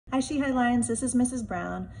Hi Lions, this is Mrs.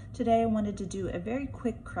 Brown. Today I wanted to do a very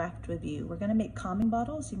quick craft with you. We're gonna make calming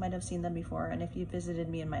bottles. You might have seen them before, and if you visited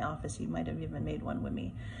me in my office, you might have even made one with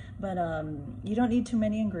me. But you don't need too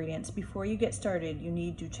many ingredients. Before you get started, you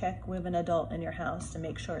need to check with an adult in your house to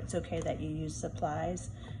make sure it's okay that you use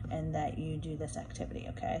supplies and that you do this activity,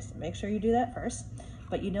 okay? So make sure you do that first.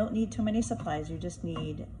 But you don't need too many supplies. You just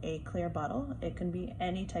need a clear bottle. It can be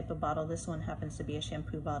any type of bottle. This one happens to be a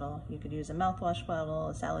shampoo bottle. You could use a mouthwash bottle,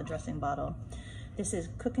 a salad dressing bottle. This is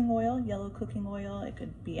cooking oil, yellow cooking oil. It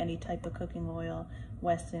could be any type of cooking oil,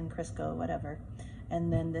 Weston, Crisco, whatever.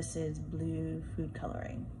 And then this is blue food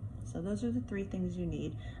coloring. So those are the three things you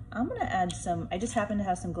need. I'm gonna add some, I just happen to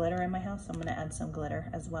have some glitter in my house. So I'm gonna add some glitter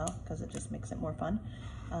as well because it just makes it more fun.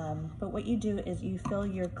 But what you do is you fill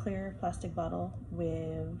your clear plastic bottle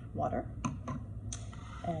with water,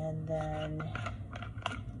 and then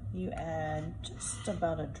you add just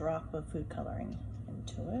about a drop of food coloring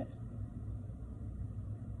into it.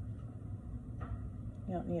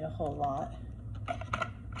 You don't need a whole lot.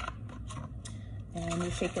 And you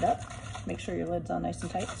shake it up. Make sure your lid's on nice and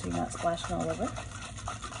tight so you're not splashing all over.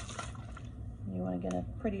 You want to get a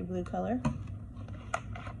pretty blue color.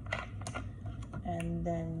 And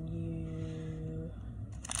then you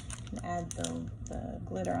can add the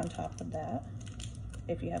glitter on top of that.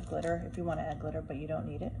 If you have glitter, if you want to add glitter, but you don't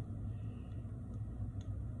need it.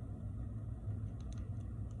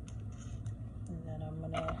 And then I'm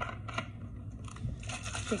gonna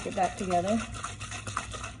shake it back together.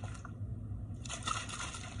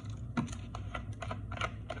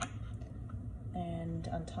 And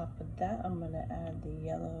on top of that, I'm gonna add the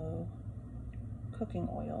yellow cooking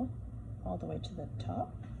oil all the way to the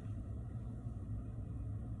top.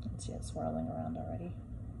 You can see it swirling around already.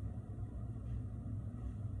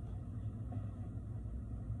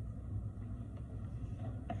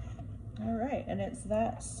 All right, and it's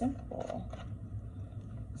that simple.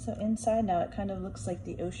 So inside now it kind of looks like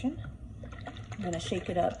the ocean. I'm gonna shake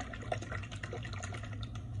it up.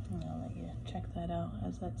 And I'll let you check that out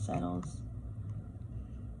as that settles.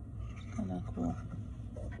 Kind of cool.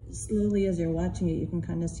 Slowly as you're watching it, you can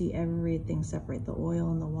kind of see everything separate, the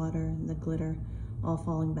oil and the water and the glitter all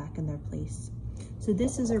falling back in their place. So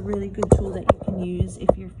this is a really good tool that you can use if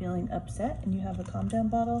you're feeling upset and you have a calm down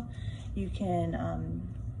bottle. You can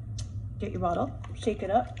get your bottle, shake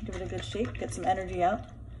it up, give it a good shake, get some energy out,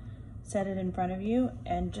 set it in front of you,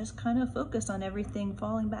 and just kind of focus on everything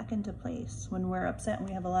falling back into place. When we're upset and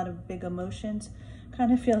we have a lot of big emotions,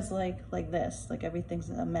 kind of feels like this, like everything's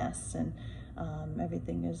a mess and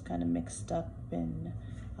everything is kind of mixed up and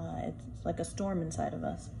it's like a storm inside of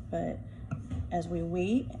us. But as we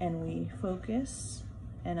wait and we focus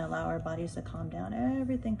and allow our bodies to calm down,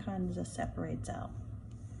 everything kind of just separates out.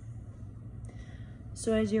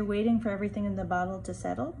 So as you're waiting for everything in the bottle to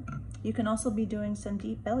settle, you can also be doing some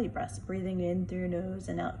deep belly breaths, breathing in through your nose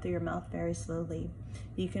and out through your mouth very slowly.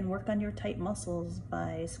 You can work on your tight muscles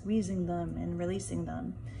by squeezing them and releasing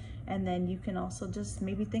them. And then you can also just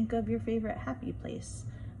maybe think of your favorite happy place.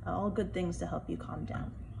 All good things to help you calm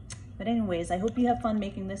down. But anyways, I hope you have fun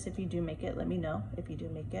making this. If you do make it, let me know if you do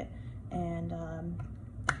make it. And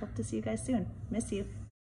hope to see you guys soon. Miss you.